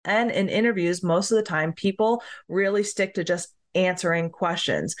And in interviews, most of the time, people really stick to just answering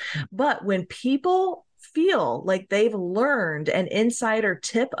questions. But when people feel like they've learned an insider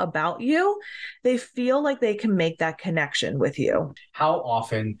tip about you, they feel like they can make that connection with you. How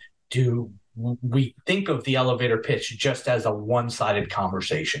often do we think of the elevator pitch just as a one-sided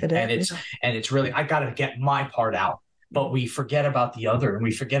conversation? And it's really, I got to get my part out, but we forget about the other, and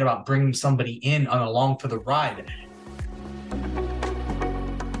we forget about bringing somebody in on along for the ride.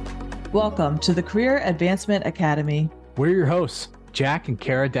 Welcome to the Career Advancement Academy. We're your hosts, Jack and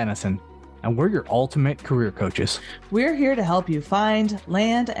Kara Dennison, and we're your ultimate career coaches. We're here to help you find,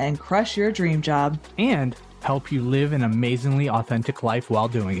 land, and crush your dream job, and help you live an amazingly authentic life while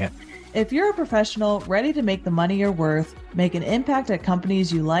doing it. If you're a professional ready to make the money you're worth, make an impact at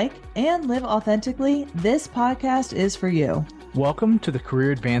companies you like, and live authentically, this podcast is for you. Welcome to the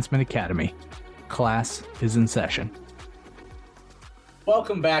Career Advancement Academy. Class is in session.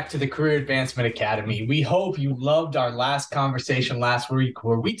 Welcome back to the Career Advancement Academy. We hope you loved our last conversation last week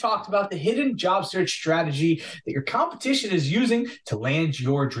where we talked about the hidden job search strategy that your competition is using to land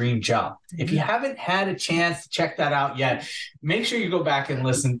your dream job. If you haven't had a chance to check that out yet, make sure you go back and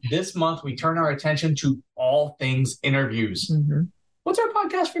listen. This month, we turn our attention to all things interviews. Mm-hmm. What's our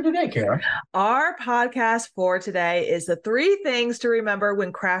podcast for today, Kara? Our podcast for today is the 3 things to remember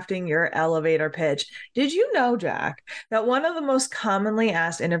when crafting your elevator pitch. Did you know, Jack, that one of the most commonly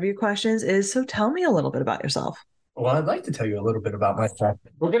asked interview questions is, so tell me a little bit about yourself? Well, I'd like to tell you a little bit about myself.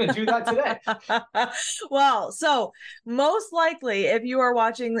 We're going to do that today. Well, so most likely, if you are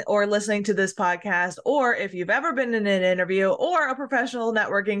watching or listening to this podcast, or if you've ever been in an interview or a professional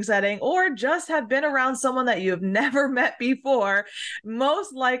networking setting, or just have been around someone that you've never met before,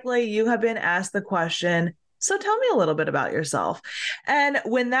 most likely you have been asked the question, so tell me a little bit about yourself. And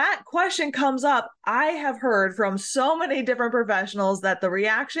when that question comes up, I have heard from so many different professionals that the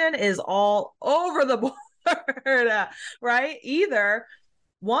reaction is all over the board. Right? Either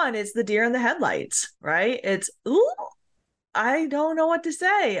one, it's the deer in the headlights, right? It's, ooh, I don't know what to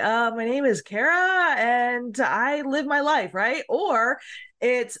say. My name is Kara and I live my life, right? Or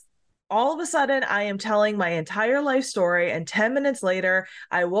it's all of a sudden I am telling my entire life story and 10 minutes later,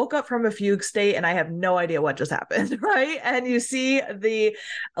 I woke up from a fugue state and I have no idea what just happened, right? And you see the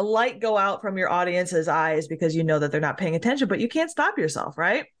light go out from your audience's eyes because you know that they're not paying attention, but you can't stop yourself,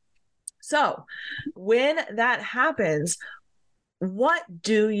 right? So when that happens, what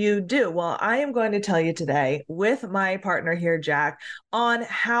do you do? Well, I am going to tell you today with my partner here, Jack, on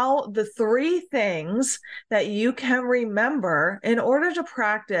how the 3 things that you can remember in order to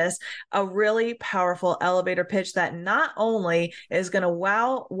practice a really powerful elevator pitch that not only is going to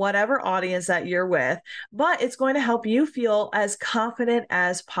wow whatever audience that you're with, but it's going to help you feel as confident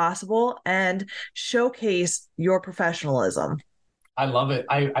as possible and showcase your professionalism. I love it.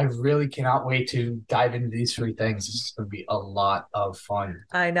 I really cannot wait to dive into these 3 things. This is going to be a lot of fun.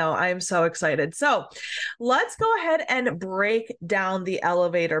 I know. I'm so excited. So let's go ahead and break down the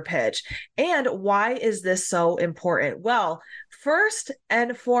elevator pitch. And why is this so important? Well, first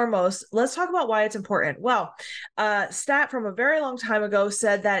and foremost, let's talk about why it's important. Well, a stat from a very long time ago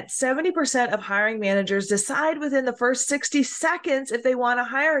said that 70% of hiring managers decide within the first 60 seconds if they want to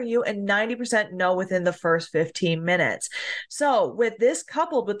hire you, and 90% know within the first 15 minutes. So with this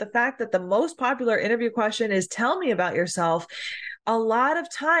coupled with the fact that the most popular interview question is, tell me about yourself, a lot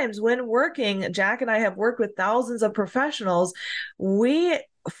of times when working, Jack and I have worked with thousands of professionals, we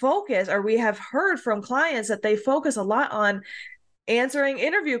have heard from clients that they focus a lot on answering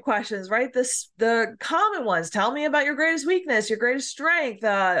interview questions, right? The common ones, tell me about your greatest weakness, your greatest strength,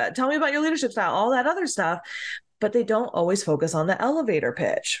 tell me about your leadership style, all that other stuff. But they don't always focus on the elevator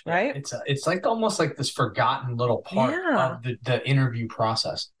pitch, right? It's like almost like this forgotten little part of the interview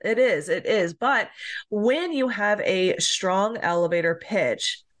process. It is. But when you have a strong elevator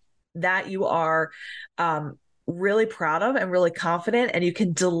pitch that you are really proud of and really confident, and you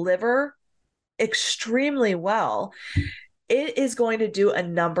can deliver extremely well, it is going to do a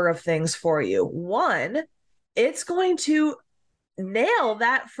number of things for you. One, it's going to nail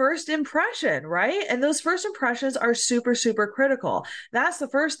that first impression, right? And those first impressions are super, super critical. That's the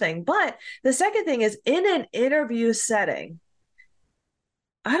first thing. But the second thing is, in an interview setting,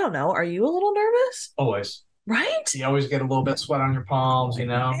 I don't know, are you a little nervous? Always. Right? You always get a little bit of sweat on your palms, you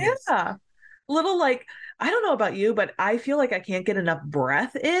know? Yeah. Little like, I don't know about you, but I feel like I can't get enough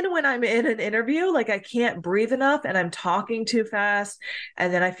breath in when I'm in an interview. Like I can't breathe enough and I'm talking too fast.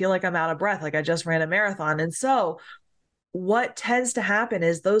 And then I feel like I'm out of breath, like I just ran a marathon. And so what tends to happen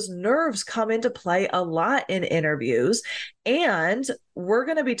is those nerves come into play a lot in interviews. And we're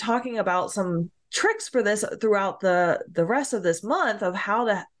going to be talking about some tricks for this throughout the rest of this month of how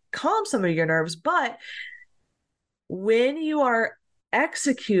to calm some of your nerves. But when you are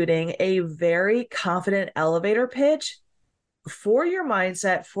executing a very confident elevator pitch, for your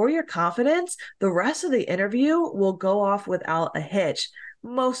mindset, for your confidence, the rest of the interview will go off without a hitch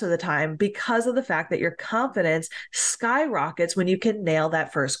most of the time, because of the fact that your confidence skyrockets when you can nail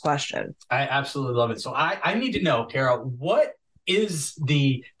that first question. I absolutely love it. So I need to know, Kara, what is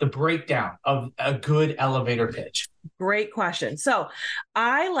the breakdown of a good elevator pitch? Great question. So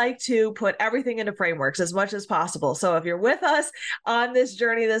I like to put everything into frameworks as much as possible. So if you're with us on this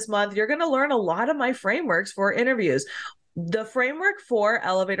journey this month, you're going to learn a lot of my frameworks for interviews. The framework for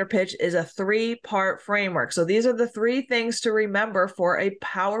elevator pitch is a 3-part framework. So these are the 3 things to remember for a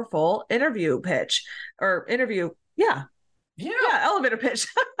powerful interview pitch or interview. Yeah, elevator pitch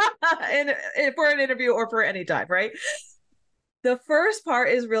and for an interview or for any time, right? The first part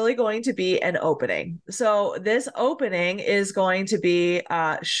is really going to be an opening. So this opening is going to be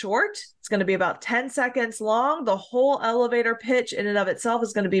short. It's going to be about 10 seconds long. The whole elevator pitch in and of itself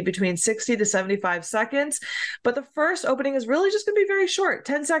is going to be between 60 to 75 seconds. But the first opening is really just going to be very short,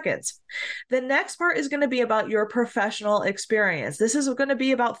 10 seconds. The next part is going to be about your professional experience. This is going to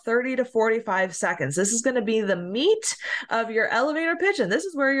be about 30 to 45 seconds. This is going to be the meat of your elevator pitch. And this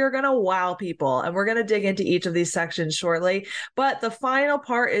is where you're going to wow people. And we're going to dig into each of these sections shortly. But the final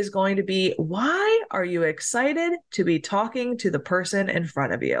part is going to be, why are you excited to be talking to the person in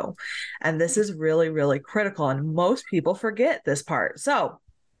front of you? And this is really, really critical. And most people forget this part. So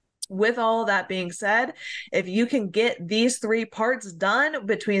with all that being said, if you can get these 3 parts done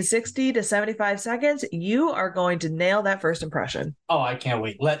between 60 to 75 seconds, you are going to nail that first impression. Oh, I can't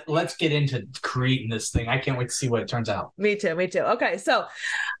wait. Let's get into creating this thing. I can't wait to see what it turns out. Me too. Okay. So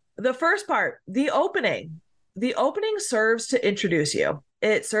the first part, the opening. The opening serves to introduce you.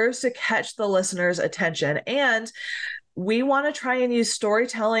 It serves to catch the listener's attention. And we want to try and use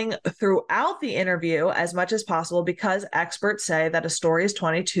storytelling throughout the interview as much as possible, because experts say that a story is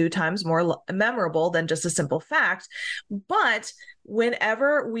 22 times more memorable than just a simple fact. But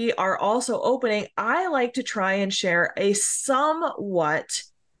whenever we are also opening, I like to try and share a somewhat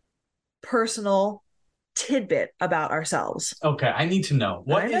personal tidbit about ourselves. Okay, I need to know.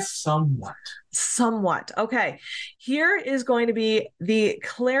 What is somewhat? Somewhat. Okay. Here is going to be the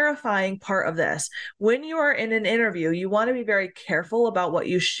clarifying part of this. When you are in an interview, you want to be very careful about what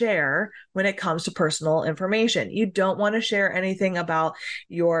you share when it comes to personal information. You don't want to share anything about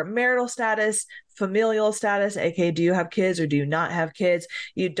your marital status, familial status, aka do you have kids or do you not have kids?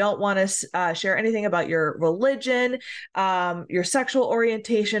 You don't want to share anything about your religion, your sexual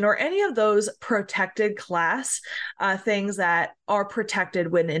orientation, or any of those protected class things that are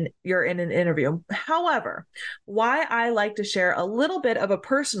protected when you're in an interview. However, why I like to share a little bit of a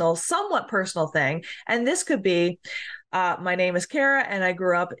personal, somewhat personal thing, and this could be, my name is Kara and I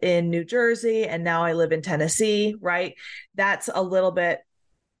grew up in New Jersey and now I live in Tennessee, right? That's a little bit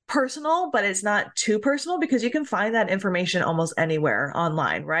personal, but it's not too personal because you can find that information almost anywhere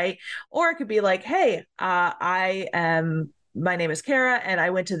online, right? Or it could be like, hey, my name is Kara and I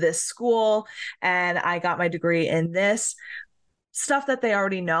went to this school and I got my degree in this. Stuff that they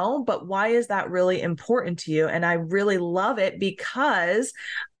already know, but why is that really important to you? And I really love it because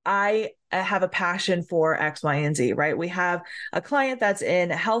I have a passion for X, Y, and Z, right? We have a client that's in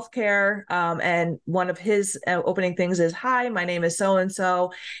healthcare, and one of his opening things is, hi, my name is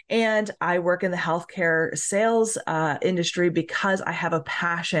so-and-so, and I work in the healthcare sales industry because I have a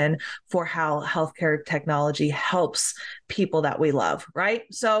passion for how healthcare technology helps people that we love, right?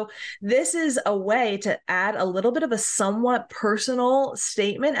 So this is a way to add a little bit of a somewhat personal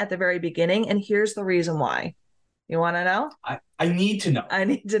statement at the very beginning, and here's the reason why. You want to know? I need to know. I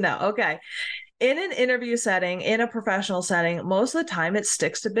need to know. Okay. In an interview setting, in a professional setting, most of the time it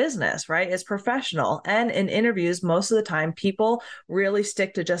sticks to business, right? It's professional. And in interviews, most of the time, people really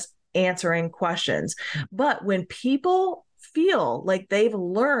stick to just answering questions. But when people feel like they've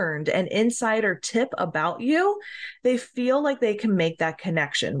learned an insider tip about you, they feel like they can make that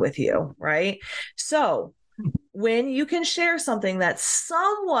connection with you, right? So when you can share something that's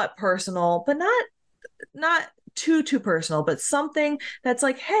somewhat personal, but not too personal, but something that's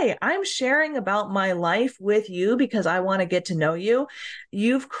like, hey, I'm sharing about my life with you because I want to get to know you.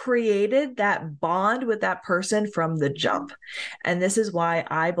 You've created that bond with that person from the jump. And this is why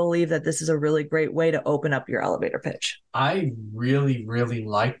I believe that this is a really great way to open up your elevator pitch. I really, really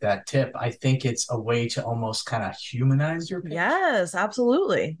like that tip. I think it's a way to almost kind of humanize your pitch. Yes,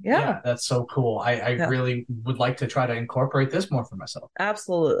 absolutely. Yeah, that's so cool. I really would like to try to incorporate this more for myself.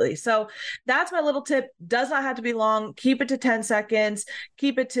 Absolutely. So that's my little tip. Does not have to to be long. Keep it to 10 seconds.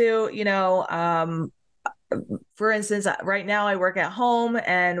 Keep it to, for instance, right now I work at home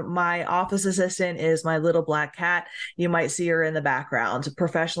and my office assistant is my little black cat. You might see her in the background,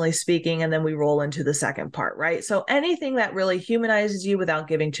 professionally speaking, and then we roll into the second part, right? So anything that really humanizes you without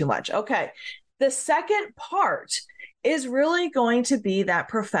giving too much. Okay. The second part is really going to be that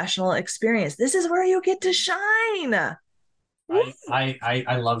professional experience. This is where you get to shine.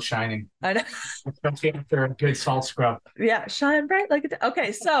 I love shining. I know. Especially after a good salt scrub. Yeah, shine bright like it.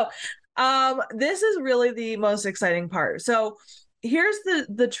 Okay, so this is really the most exciting part. So here's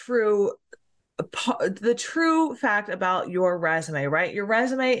the true fact about your resume, right? Your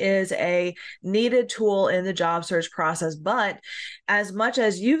resume is a needed tool in the job search process, but as much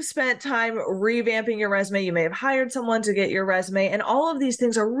as you've spent time revamping your resume, you may have hired someone to get your resume, and all of these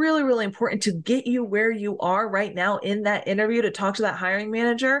things are really, really important to get you where you are right now in that interview to talk to that hiring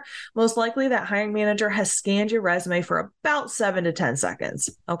manager. Most likely that hiring manager has scanned your resume for about 7 to 10 seconds.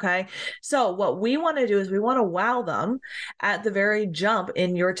 Okay. So what we want to do is we want to wow them at the very jump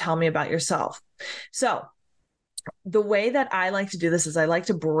in your tell me about yourself. So the way that I like to do this is I like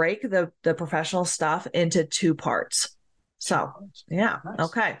to break the professional stuff into 2 parts. So, yeah. Nice.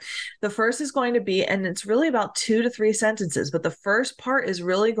 Okay. The first is going to be, and it's really about 2 to 3 sentences, but the first part is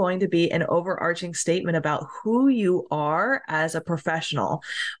really going to be an overarching statement about who you are as a professional.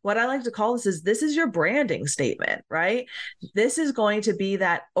 What I like to call this is your branding statement, right? This is going to be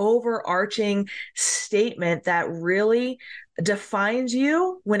that overarching statement that really defines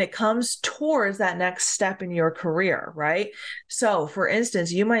you when it comes towards that next step in your career, right? So for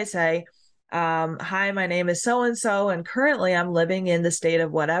instance, you might say, hi, my name is so-and-so, and currently I'm living in the state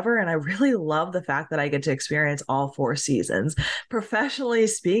of whatever. And I really love the fact that I get to experience all 4 seasons. Professionally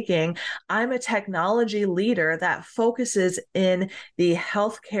speaking, I'm a technology leader that focuses in the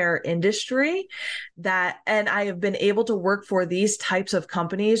healthcare industry and I have been able to work for these types of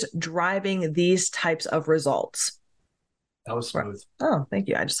companies driving these types of results. That was smooth. Oh, thank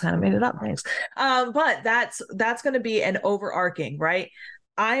you. I just kind of made it up. Thanks. But that's going to be an overarching, right?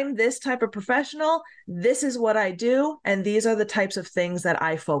 I'm this type of professional. This is what I do. And these are the types of things that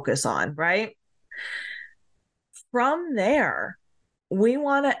I focus on, right? From there, we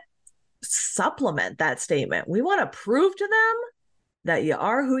want to supplement that statement. We want to prove to them that you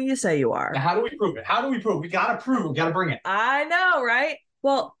are who you say you are. Now, how do we prove it? We got to prove it. We got to bring it. I know, right?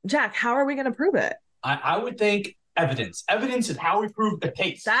 Well, Jack, how are we going to prove it? I would think evidence is how we prove the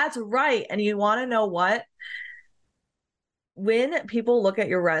case. That's right. And you want to know what? When people look at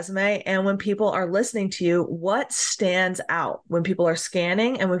your resume and when people are listening to you, what stands out when people are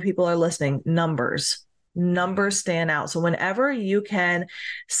scanning and when people are listening? Numbers stand out. So whenever you can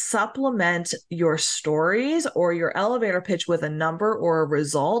supplement your stories or your elevator pitch with a number or a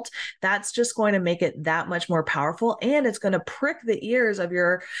result, that's just going to make it that much more powerful. And it's going to prick the ears of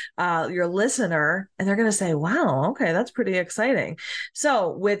your listener. And they're going to say, wow, okay, that's pretty exciting.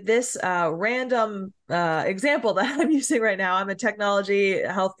 So with this random example that I'm using right now, I'm a technology,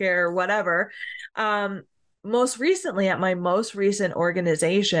 healthcare, whatever. Most recently at my most recent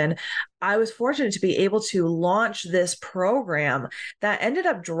organization, I was fortunate to be able to launch this program that ended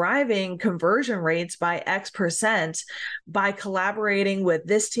up driving conversion rates by X% by collaborating with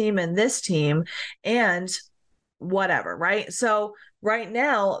this team and whatever, right? So right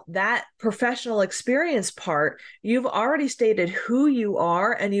now, that professional experience part, you've already stated who you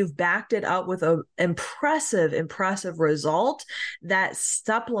are and you've backed it up with an impressive result that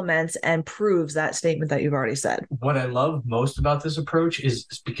supplements and proves that statement that you've already said. What I love most about this approach is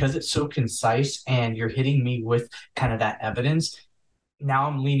because it's so concise and you're hitting me with kind of that evidence. Now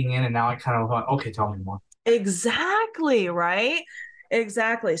I'm leaning in and now I kind of want, okay, tell me more. Exactly, right?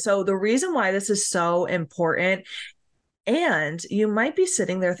 Exactly. So the reason why this is so important, and you might be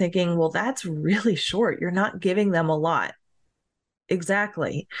sitting there thinking, well, that's really short. You're not giving them a lot.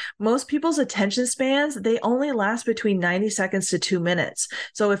 Exactly. Most people's attention spans, they only last between 90 seconds to 2 minutes.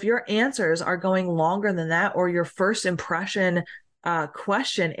 So if your answers are going longer than that, or your first impression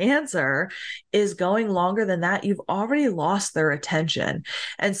question answer is going longer than that, you've already lost their attention.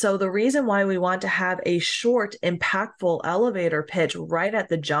 And so the reason why we want to have a short, impactful elevator pitch right at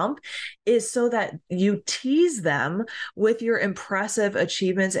the jump is so that you tease them with your impressive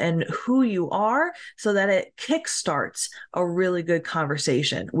achievements and who you are, so that it kickstarts a really good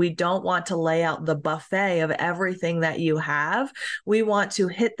conversation. We don't want to lay out the buffet of everything that you have. We want to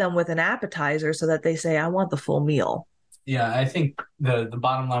hit them with an appetizer so that they say, I want the full meal. Yeah, I think the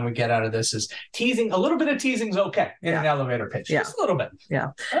bottom line we get out of this is teasing. A little bit of teasing is okay in an elevator pitch. Yeah. Just a little bit. Yeah.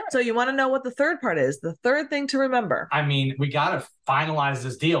 Right. So you want to know what the third part is? The third thing to remember. I mean, we got to finalize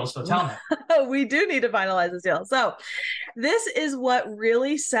this deal. So tell me. We do need to finalize this deal. So this is what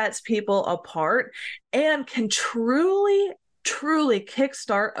really sets people apart and can truly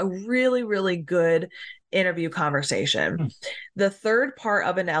kickstart a really, really good interview conversation. The third part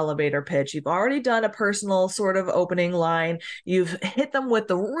of an elevator pitch, you've already done a personal sort of opening line. You've hit them with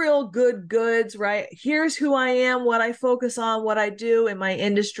the real good goods, right? Here's who I am, what I focus on, what I do in my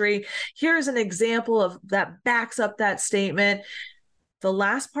industry. Here's an example of that backs up that statement. The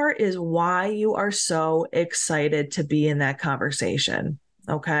last part is why you are so excited to be in that conversation.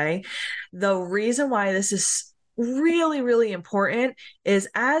 Okay. The reason why this is really, really important is,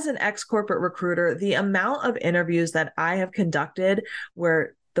 as an ex-corporate recruiter, the amount of interviews that I have conducted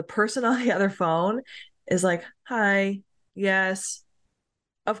where the person on the other phone is like, hi, yes,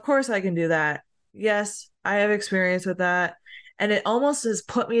 of course I can do that. Yes, I have experience with that. And it almost has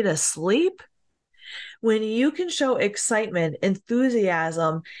put me to sleep. When you can show excitement,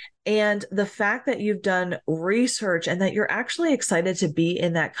 enthusiasm, and the fact that you've done research and that you're actually excited to be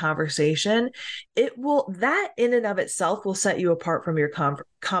in that conversation, that in and of itself will set you apart from your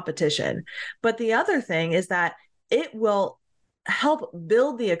competition. But the other thing is that it will help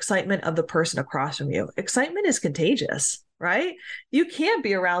build the excitement of the person across from you. Excitement is contagious, right? You can't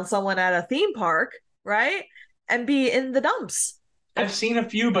be around someone at a theme park, right, and be in the dumps. I've seen a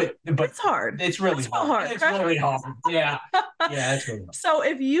few, but it's hard. It's really hard. It's really hard. Yeah. Yeah, it's really hard. So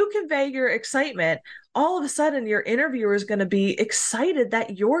if you convey your excitement, all of a sudden your interviewer is going to be excited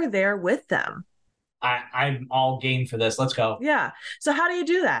that you're there with them. I'm all game for this. Let's go. Yeah. So how do you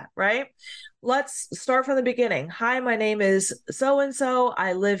do that, right? Let's start from the beginning. Hi, my name is so-and-so.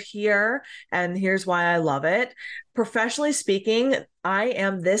 I live here, and here's why I love it. Professionally speaking, I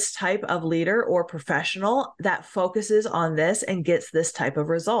am this type of leader or professional that focuses on this and gets this type of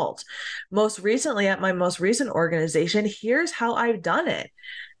result. Most recently, at my most recent organization, here's how I've done it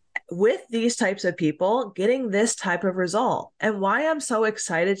with these types of people, getting this type of result. And why I'm so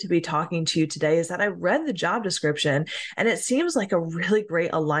excited to be talking to you today is that I read the job description and it seems like a really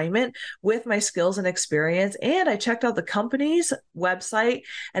great alignment with my skills and experience. And I checked out the company's website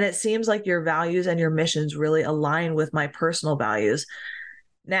and it seems like your values and your missions really align with my personal values.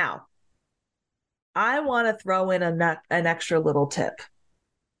 Now, I want to throw in an extra little tip.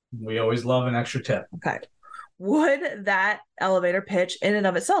 We always love an extra tip. Okay. Would that elevator pitch in and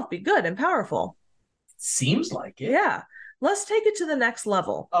of itself be good and powerful? Seems like it. Yeah. Let's take it to the next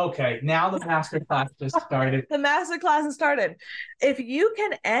level. Okay. Now the masterclass just started. The masterclass has started. If you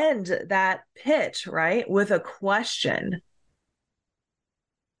can end that pitch, right, with a question,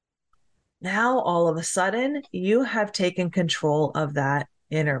 now all of a sudden you have taken control of that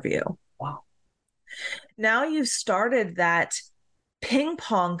interview. Wow. Now you've started that ping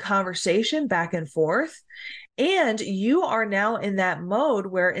pong conversation back and forth. And you are now in that mode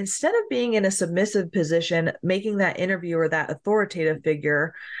where instead of being in a submissive position, making that interviewer that authoritative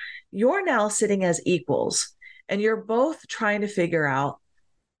figure, you're now sitting as equals and you're both trying to figure out,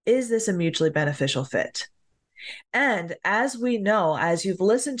 is this a mutually beneficial fit? And as we know, as you've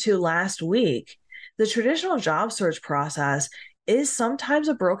listened to last week, the traditional job search process is sometimes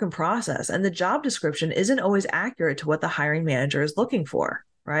a broken process, and the job description isn't always accurate to what the hiring manager is looking for,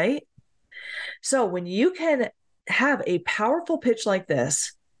 right? So when you can have a powerful pitch like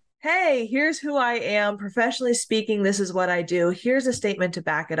this, hey, here's who I am, professionally speaking, this is what I do, here's a statement to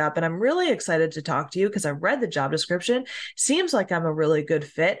back it up, and I'm really excited to talk to you because I read the job description, seems like I'm a really good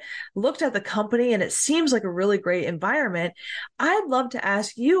fit, looked at the company, and it seems like a really great environment. I'd love to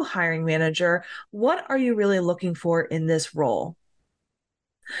ask you, hiring manager, what are you really looking for in this role?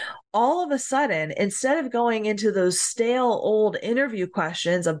 All of a sudden, instead of going into those stale old interview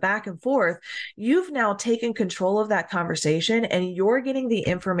questions of back and forth, you've now taken control of that conversation and you're getting the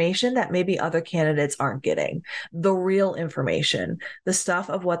information that maybe other candidates aren't getting, the real information, the stuff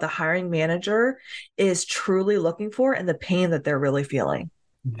of what the hiring manager is truly looking for and the pain that they're really feeling.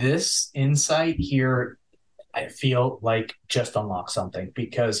 This insight here, I feel like just unlocks something,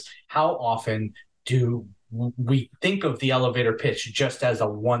 because how often do we think of the elevator pitch just as a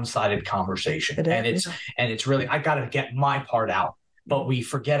one-sided conversation, and it's really, I got to get my part out, but we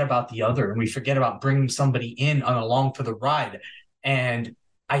forget about the other, and we forget about bringing somebody in on along for the ride. And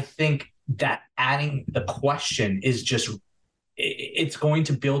I think that adding the question is just, it's going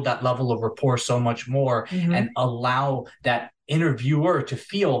to build that level of rapport so much more, and allow that interviewer to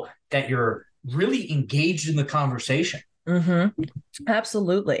feel that you're really engaged in the conversation.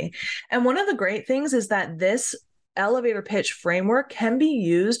 Absolutely. And one of the great things is that this elevator pitch framework can be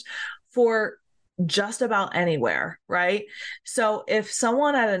used for just about anywhere, right? So if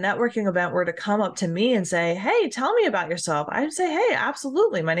someone at a networking event were to come up to me and say, hey, tell me about yourself, I'd say, hey,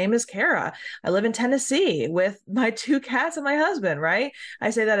 absolutely. My name is Kara. I live in Tennessee with my 2 cats and my husband, right? I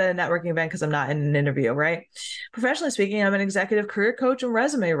say that at a networking event because I'm not in an interview, right? Professionally speaking, I'm an executive career coach and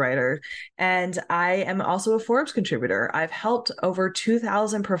resume writer, and I am also a Forbes contributor. I've helped over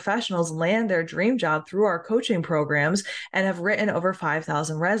 2,000 professionals land their dream job through our coaching programs and have written over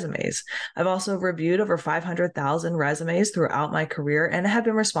 5,000 resumes. I've also reviewed over 500,000 resumes throughout my career and have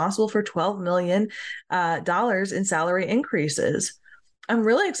been responsible for $12 million in salary increases. I'm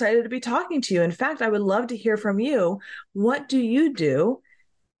really excited to be talking to you. In fact, I would love to hear from you. What do you do?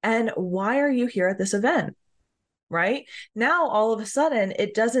 And why are you here at this event? Right now, all of a sudden,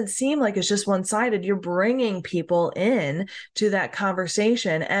 it doesn't seem like it's just one-sided. You're bringing people in to that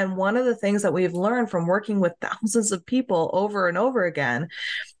conversation. And one of the things that we've learned from working with thousands of people over and over again,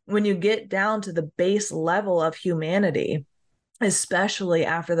 when you get down to the base level of humanity, especially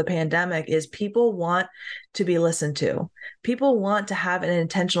after the pandemic, is people want to be listened to. People want to have an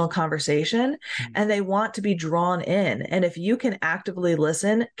intentional conversation and they want to be drawn in. And if you can actively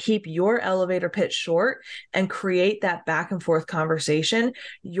listen, keep your elevator pitch short and create that back and forth conversation,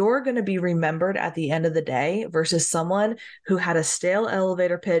 you're going to be remembered at the end of the day versus someone who had a stale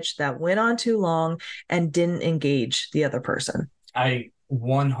elevator pitch that went on too long and didn't engage the other person. I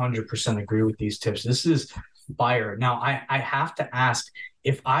 100% agree with these tips. This is fire. Now, I have to ask,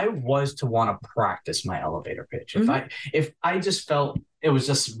 if I was to want to practice my elevator pitch, if I just felt it was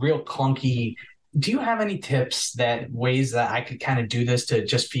just real clunky, do you have any tips, ways that I could kind of do this to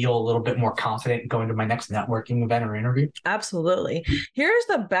just feel a little bit more confident going to my next networking event or interview? Absolutely. Here's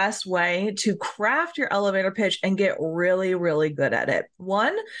the best way to craft your elevator pitch and get really, really good at it.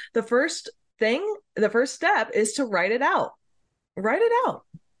 One, the first step is to write it out. Write it out.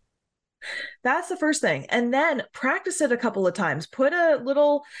 That's the first thing. And then practice it a couple of times. Put a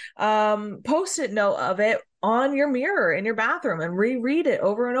little Post-it note of it on your mirror in your bathroom and reread it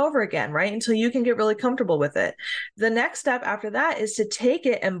over and over again, right? Until you can get really comfortable with it. The next step after that is to take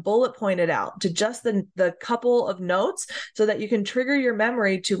it and bullet point it out to just the couple of notes so that you can trigger your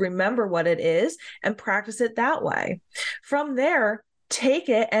memory to remember what it is and practice it that way. From there, take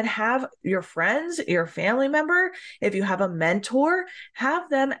it and have your friends, your family member, if you have a mentor, have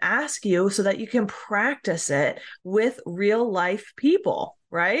them ask you so that you can practice it with real life people,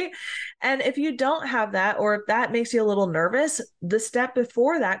 right? And if you don't have that, or if that makes you a little nervous, the step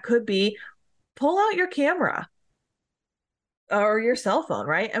before that could be pull out your camera or your cell phone,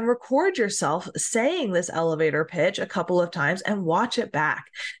 right? And record yourself saying this elevator pitch a couple of times and watch it back.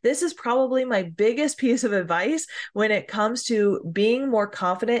 This is probably my biggest piece of advice when it comes to being more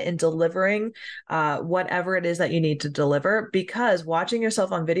confident in delivering whatever it is that you need to deliver, because watching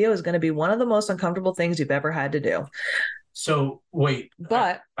yourself on video is going to be one of the most uncomfortable things you've ever had to do. So wait,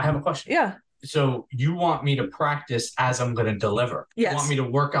 but I have a question. Yeah. So you want me to practice as I'm going to deliver? Yes. You want me to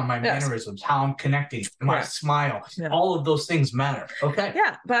work on my mannerisms, how I'm connecting, my smile, all of those things matter. Okay.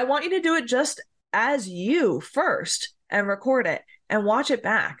 Yeah. But I want you to do it just as you first and record it and watch it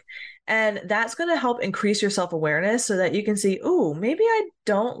back. And that's going to help increase your self-awareness so that you can see, ooh, maybe I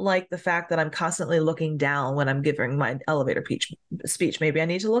don't like the fact that I'm constantly looking down when I'm giving my elevator speech. Maybe I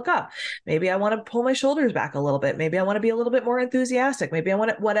need to look up. Maybe I want to pull my shoulders back a little bit. Maybe I want to be a little bit more enthusiastic. Maybe I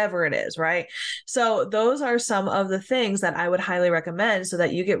want to, whatever it is, right? So those are some of the things that I would highly recommend so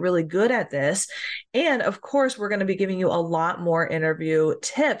that you get really good at this. And of course, we're going to be giving you a lot more interview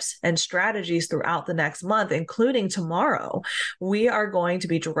tips and strategies throughout the next month, including tomorrow. We are going to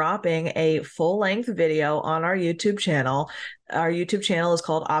be dropping a full-length video on our YouTube channel. Our YouTube channel is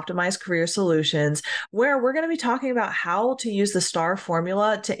called Optimized Career Solutions, where we're going to be talking about how to use the STAR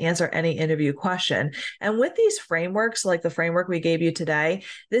formula to answer any interview question. And with these frameworks, like the framework we gave you today,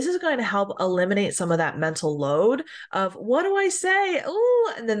 this is going to help eliminate some of that mental load of what do I say?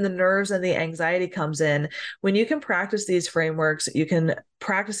 Ooh, and then the nerves and the anxiety comes in. When you can practice these frameworks, you can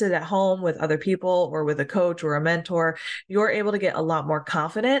practice it at home with other people or with a coach or a mentor. You're able to get a lot more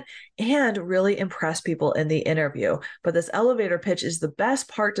confident and really impress people in the interview. But this elevator pitch is the best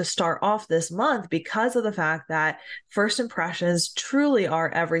part to start off this month because of the fact that first impressions truly are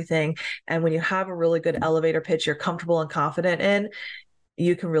everything. And when you have a really good elevator pitch you're comfortable and confident in,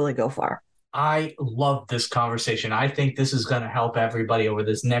 you can really go far. I love this conversation. I think this is going to help everybody over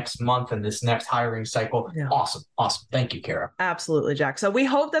this next month and this next hiring cycle. Yeah. Awesome. Thank you, Kara. Absolutely, Jack. So we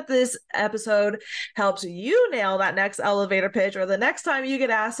hope that this episode helps you nail that next elevator pitch or the next time you get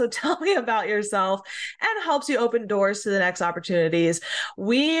asked, so tell me about yourself, and helps you open doors to the next opportunities.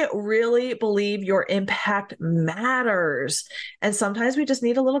 We really believe your impact matters. And sometimes we just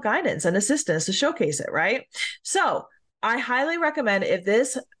need a little guidance and assistance to showcase it, right? So I highly recommend, if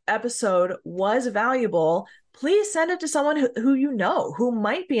this episode was valuable, please send it to someone who you know, who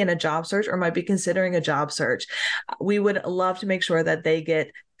might be in a job search or might be considering a job search. We would love to make sure that they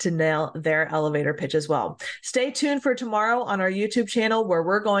get to nail their elevator pitch as well. Stay tuned for tomorrow on our YouTube channel, where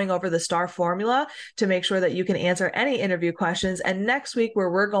we're going over the STAR formula to make sure that you can answer any interview questions. And next week, where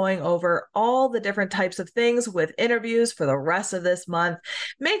we're going over all the different types of things with interviews for the rest of this month.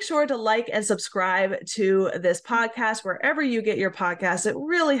 Make sure to like and subscribe to this podcast wherever you get your podcasts. It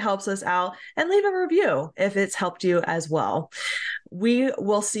really helps us out. And leave a review if it's helped you as well. We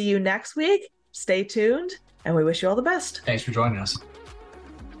will see you next week. Stay tuned, and we wish you all the best. Thanks for joining us.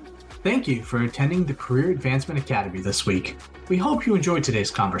 Thank you for attending the Career Advancement Academy this week. We hope you enjoyed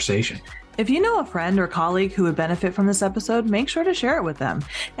today's conversation. If you know a friend or colleague who would benefit from this episode, make sure to share it with them.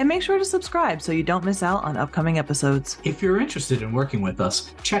 And make sure to subscribe so you don't miss out on upcoming episodes. If you're interested in working with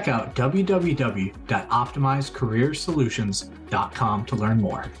us, check out www.optimizecareersolutions.com to learn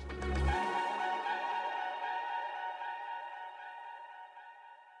more.